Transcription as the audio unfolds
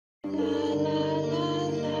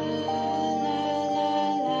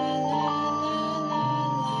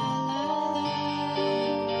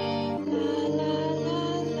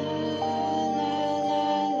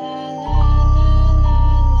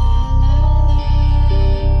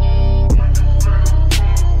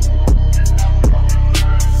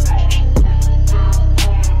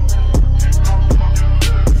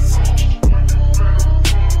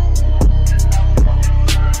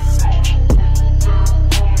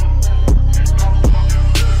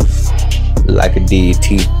like a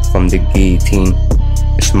deity from the guillotine.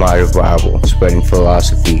 It's my revival, spreading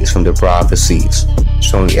philosophies from the prophecies.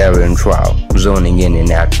 It's only error and trial, zoning in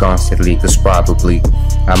and out constantly, cause probably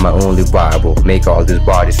I'm my only Bible. Make all these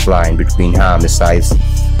bodies flying between homicides.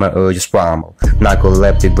 My urge is primal,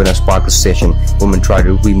 narcoleptic when I spark a session. Women try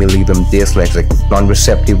to read me, leave them dyslexic,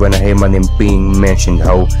 non-receptive when I hear my name being mentioned.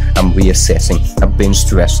 How I'm reassessing, I've been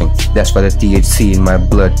stressing. That's why the THC in my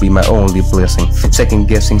blood be my only blessing. Second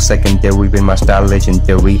guessing, secondary when my style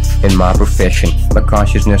legendary in my profession. My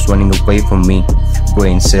consciousness running away from me,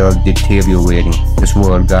 brain cell deteriorating. This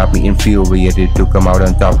world got me infuriated. To come out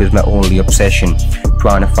on top is my only obsession.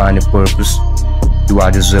 Trying to find a purpose. Do I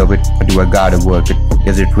deserve it, or do I gotta work it?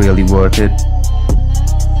 Is it really worth it?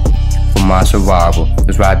 For my survival,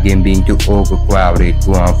 this rap game being too overcrowded.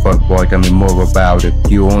 Go on, fuck boy, tell me more about it.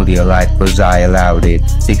 You only alive cause I allowed it.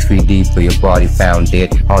 6 feet deep where your body found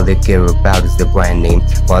dead. All they care about is the brand name.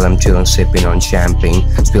 While I'm chillin' sipping on champagne.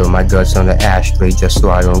 Spill my guts on the ashtray just so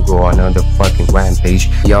I don't go on another fucking rampage.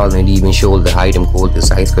 Y'all ain't even shoulder height, I'm cold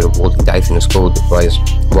as ice. Could've rolled the dice in a skull device.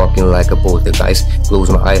 Walking like a poltergeist. Close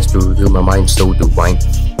my eyes to reveal my mind so divine.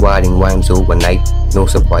 Writing rhymes overnight, no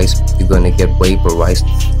surprise, you're gonna get vaporized.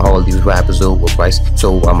 All these rappers overpriced,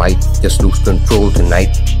 so I might just lose control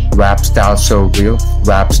tonight. Rap style surreal,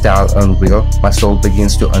 rap style unreal. My soul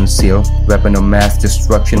begins to unseal. Weapon of mass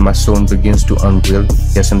destruction, my soul begins to unreal.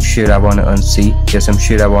 There's some shit I wanna unsee, there's some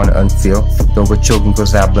shit I wanna unfeel. Don't go choking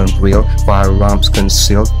cause I've been real. Firearms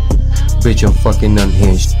concealed, bitch I'm fucking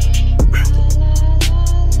unhinged.